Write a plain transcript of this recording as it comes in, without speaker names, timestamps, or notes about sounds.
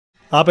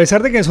A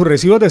pesar de que en sus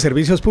recibos de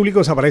servicios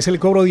públicos aparece el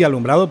cobro de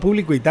alumbrado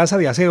público y tasa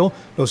de aseo,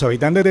 los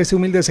habitantes de este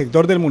humilde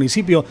sector del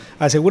municipio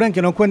aseguran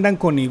que no cuentan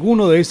con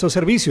ninguno de estos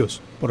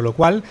servicios, por lo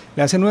cual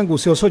le hacen un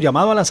angustioso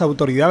llamado a las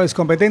autoridades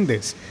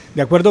competentes.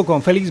 De acuerdo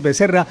con Félix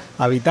Becerra,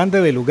 habitante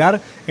del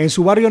lugar, en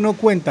su barrio no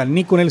cuentan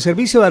ni con el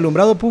servicio de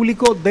alumbrado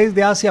público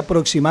desde hace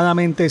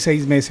aproximadamente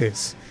 6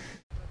 meses.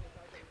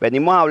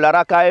 Venimos a hablar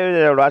acá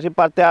de Oasis,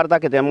 parte alta,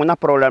 que tenemos una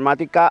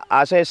problemática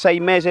hace 6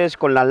 meses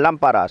con las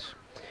lámparas.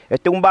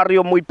 Este es un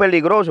barrio muy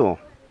peligroso,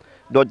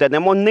 donde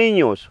tenemos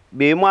niños,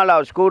 vivimos a las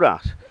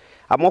oscuras.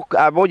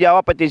 Hemos llevado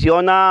a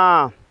petición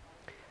a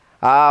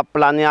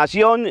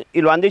planeación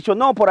y lo han dicho,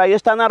 no, por ahí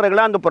están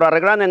arreglando, pero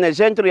arreglan en el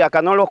centro y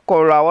acá no los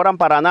colaboran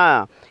para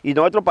nada. Y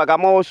nosotros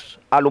pagamos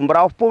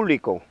alumbrados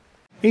públicos.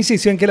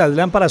 Insistió en que las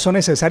lámparas son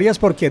necesarias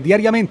porque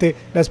diariamente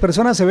las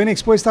personas se ven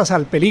expuestas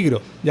al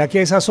peligro, ya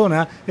que esa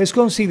zona es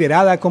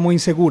considerada como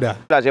insegura.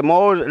 Le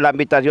hacemos la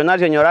invitación al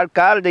señor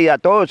alcalde y a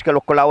todos que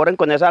los colaboren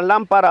con esas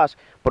lámparas,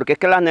 porque es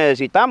que las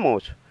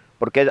necesitamos.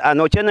 Porque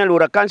anoche en el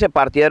huracán se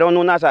partieron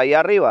unas ahí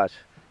arriba,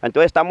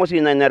 entonces estamos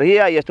sin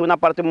energía y esto es una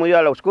parte muy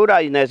a la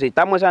oscura y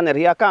necesitamos esa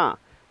energía acá.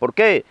 ¿Por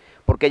qué?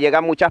 Porque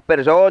llegan muchas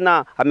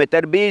personas a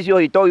meter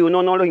vicios y todo y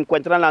uno no los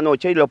encuentra en la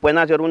noche y lo pueden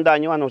hacer un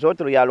daño a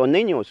nosotros y a los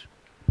niños.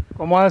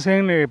 ¿Cómo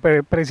hacen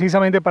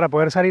precisamente para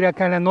poder salir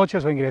acá en las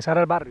noches o ingresar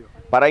al barrio?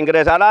 Para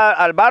ingresar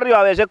al barrio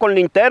a veces con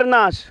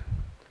linternas,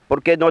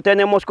 porque no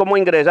tenemos cómo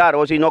ingresar,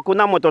 o si no que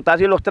una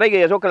mototaxi los traiga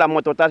y eso que las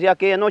mototaxis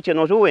aquí de noche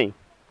no suben.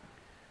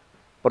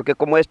 Porque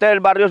como este es el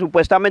barrio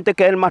supuestamente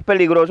que es el más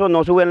peligroso,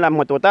 no suben las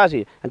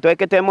mototaxis. Entonces,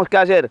 ¿qué tenemos que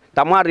hacer?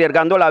 Estamos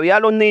arriesgando la vida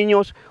a los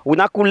niños,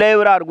 una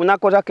culebra, alguna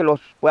cosa que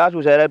los pueda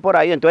suceder por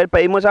ahí. Entonces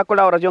pedimos esa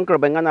colaboración, que nos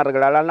vengan a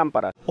arreglar las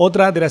lámparas.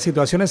 Otra de las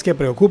situaciones que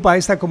preocupa a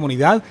esta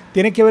comunidad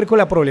tiene que ver con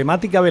la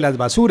problemática de las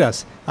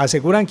basuras.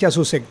 Aseguran que a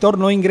su sector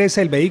no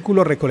ingresa el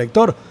vehículo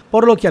recolector,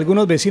 por lo que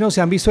algunos vecinos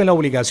se han visto en la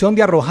obligación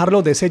de arrojar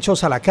los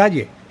desechos a la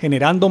calle,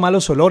 generando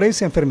malos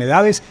olores,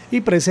 enfermedades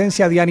y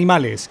presencia de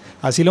animales.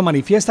 Así lo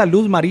manifiesta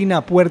Luz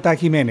Marina Puerta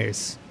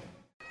Jiménez.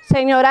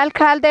 Señor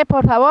alcalde,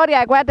 por favor, y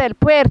aguas del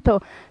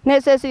puerto,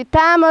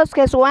 necesitamos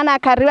que suban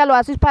acá arriba al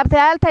Oasis parte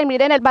alta y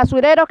miren el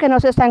basurero que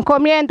nos están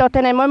comiendo.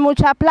 Tenemos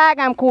mucha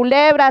plaga,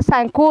 culebras,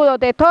 zancudos,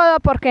 de todo,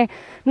 porque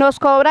nos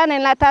cobran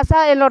en la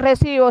tasa de los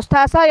recibos,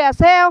 tasa de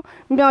aseo,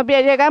 nos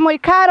llega muy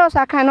caros,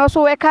 acá no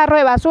sube carro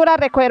de basura,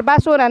 recoger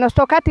basura, nos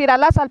toca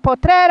tirarlas al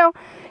potrero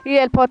y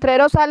del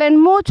potrero salen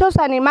muchos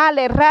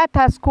animales,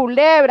 ratas,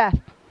 culebras.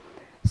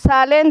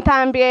 Salen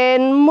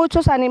también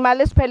muchos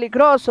animales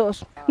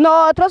peligrosos.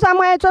 Nosotros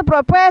hemos hecho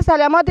propuestas,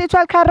 le hemos dicho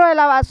al carro de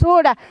la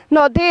basura,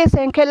 nos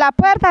dicen que la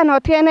puerta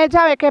no tiene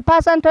llave. ¿Qué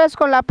pasa entonces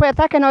con la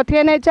puerta que no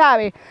tiene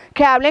llave?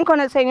 Que hablen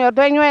con el señor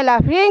dueño de la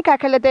finca,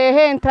 que les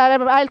deje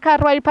entrar al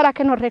carro ahí para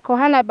que nos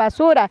recojan las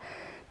basuras.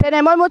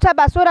 Tenemos muchas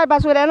basuras, el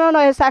basurero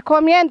nos está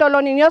comiendo,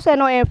 los niños se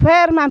nos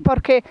enferman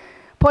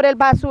por el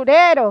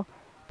basurero.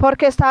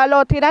 Porque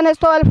lo tiran es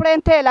todo al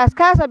frente de las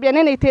casas,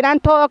 vienen y tiran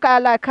todo a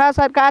la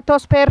casa,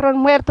 gatos, perros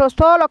muertos,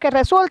 todo lo que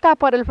resulta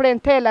por el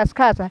frente de las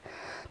casas.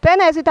 Entonces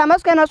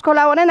necesitamos que nos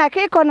colaboren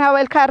aquí con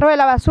el carro de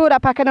la basura,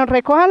 para que nos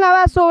recojan la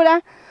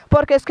basura,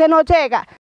 porque es que no llega.